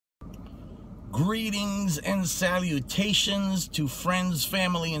Greetings and salutations to friends,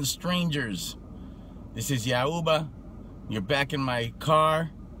 family, and strangers. This is Yahuba. You're back in my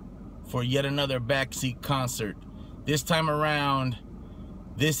car for yet another Backseat concert. This time around,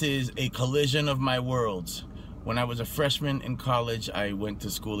 this is a collision of my worlds. When I was a freshman in college, I went to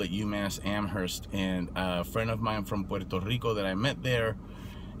school at UMass Amherst, and a friend of mine from Puerto Rico that I met there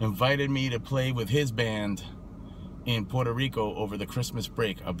invited me to play with his band in Puerto Rico over the Christmas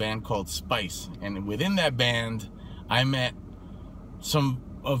break, a band called Spice. And within that band, I met some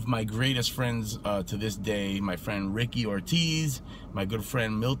of my greatest friends to this day. My friend Ricky Ortiz, my good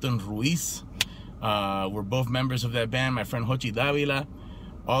friend Milton Ruiz. We're both members of that band. My friend Hochi Davila.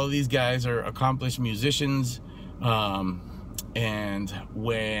 All of these guys are accomplished musicians. And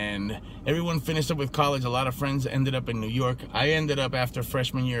when everyone finished up with college, a lot of friends ended up in New York. I ended up, after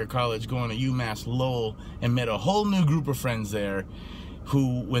freshman year of college, going to UMass Lowell and met a whole new group of friends there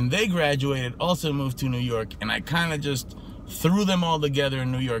who, when they graduated, also moved to New York. And I kind of just threw them all together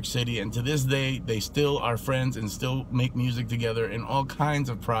in New York City. And to this day, they still are friends and still make music together in all kinds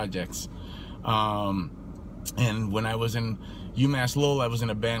of projects. And when I was in UMass Lowell, I was in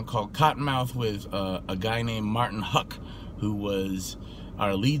a band called Cottonmouth with a guy named Martin Huck, who was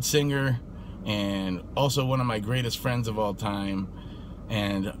our lead singer and also one of my greatest friends of all time.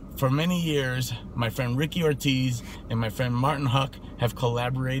 And for many years, my friend Ricky Ortiz and my friend Martin Huck have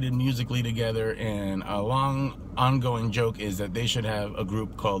collaborated musically together, and a long ongoing joke is that they should have a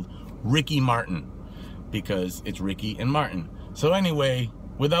group called Ricky Martin, because it's Ricky and Martin. So anyway,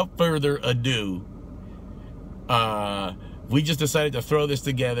 without further ado, we just decided to throw this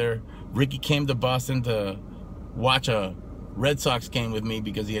together. Ricky came to Boston to watch a Red Sox game with me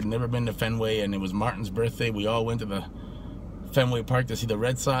because he had never been to Fenway, and it was Martin's birthday. We all went to the Fenway Park to see the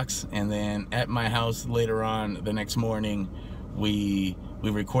Red Sox, and then at my house later on the next morning, we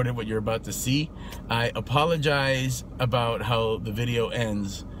recorded what you're about to see. I apologize about how the video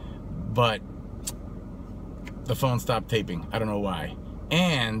ends, but the phone stopped taping. I don't know why.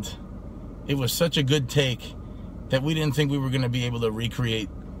 And it was such a good take that we didn't think we were going to be able to recreate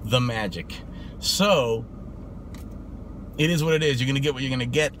the magic. So it is what it is. You're going to get what you're going to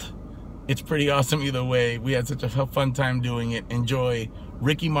get. It's pretty awesome either way. We had such a fun time doing it. Enjoy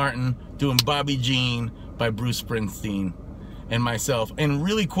Ricky Martin doing Bobby Jean by Bruce Springsteen and myself. And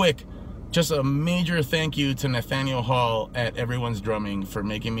really quick, just a major thank you to Nathaniel Hall at Everyone's Drumming for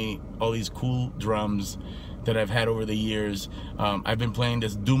making me all these cool drums that I've had over the years. I've been playing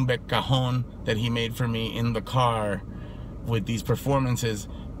this Dumbek cajon that he made for me in the car with these performances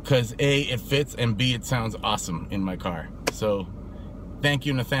because A, it fits, and B, it sounds awesome in my car. So thank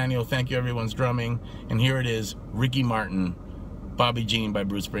you, Nathaniel. Thank you, Everyone's Drumming. And here it is, Ricky Martin, Bobby Jean by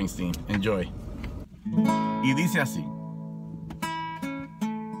Bruce Springsteen. Enjoy. Y dice así.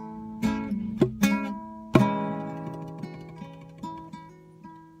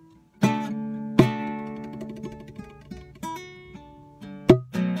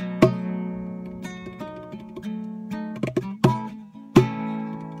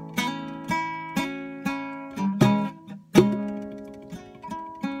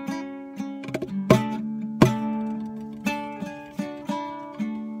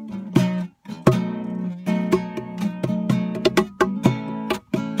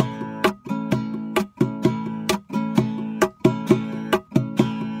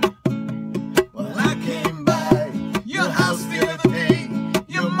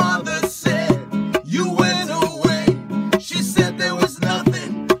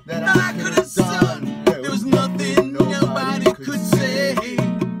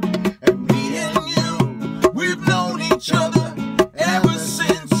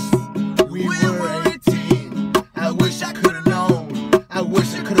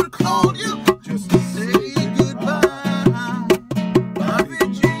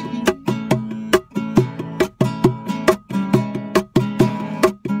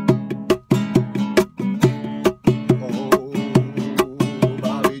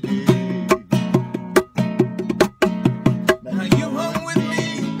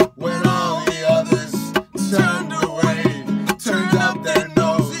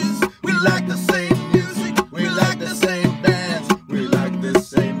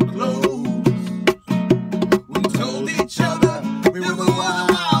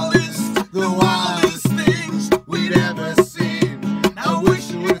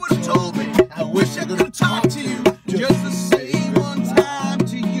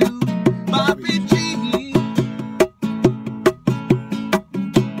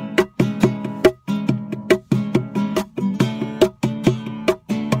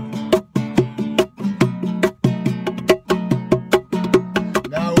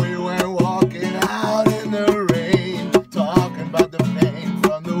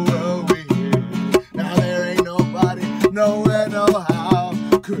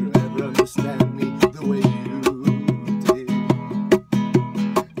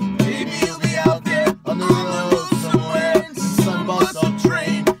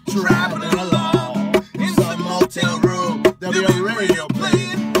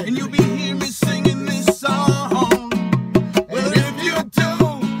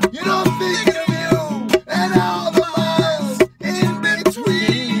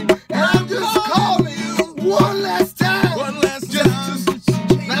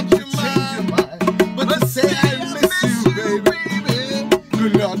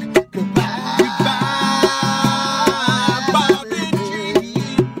 truck. Goodbye, Bobby G.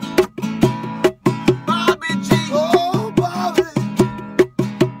 Bobby G. Oh, Bobby.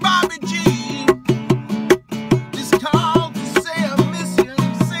 Bobby G. Just called to say I miss you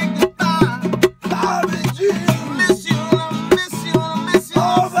and say goodbye. Bobby G. Miss you and I miss you and I miss you and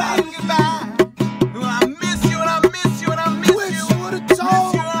I say goodbye. I miss you and I miss you and I miss you. Wish you would have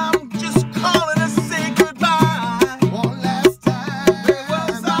told. Miss you and I'm just calling to say goodbye. One last time. It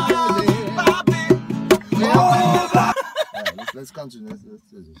was all Bobby. Oh, Bobby. Let's continue. Let's.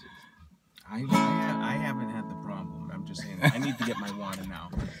 I haven't had the problem. I'm just saying. I need to get my water now.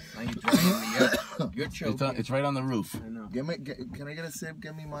 I need to get You're choking. It's right on the roof. I know. Can I get a sip?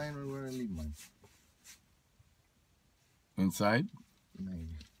 Get me mine, or where I leave mine? Inside?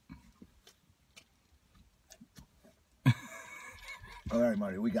 Maybe. All right,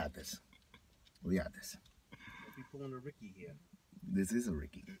 Mario, we got this. We got this. Don't be pulling a Ricky here. This is a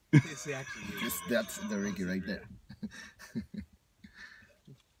Ricky. This actually is. That's the Ricky right there.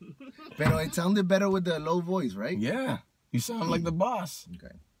 Pero it sounded better with the low voice, right? Yeah. You sound like the boss.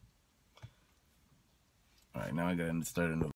 Okay. All right, now I got to start a new